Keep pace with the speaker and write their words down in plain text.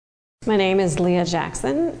My name is Leah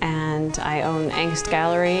Jackson, and I own Angst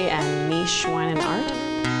Gallery and Niche Wine and Art.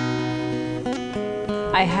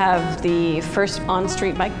 I have the first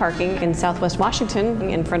on-street bike parking in Southwest Washington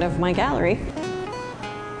in front of my gallery.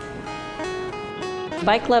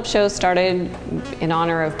 Bike Love Show started in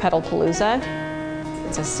honor of Pedalpalooza.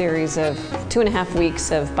 It's a series of 2.5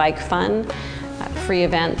 weeks of bike fun, free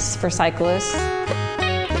events for cyclists.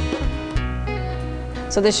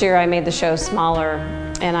 So this year I made the show smaller,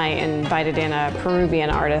 and I invited in a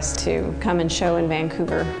Peruvian artist to come and show in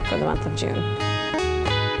Vancouver for the month of June.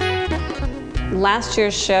 Last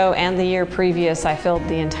year's show and the year previous, I filled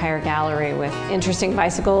the entire gallery with interesting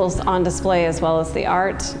bicycles on display as well as the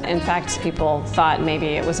art. In fact, people thought maybe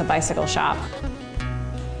it was a bicycle shop.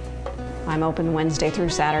 I'm open Wednesday through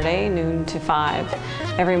Saturday, noon to 5.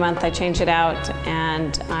 Every month I change it out,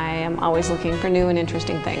 and I am always looking for new and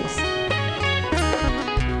interesting things.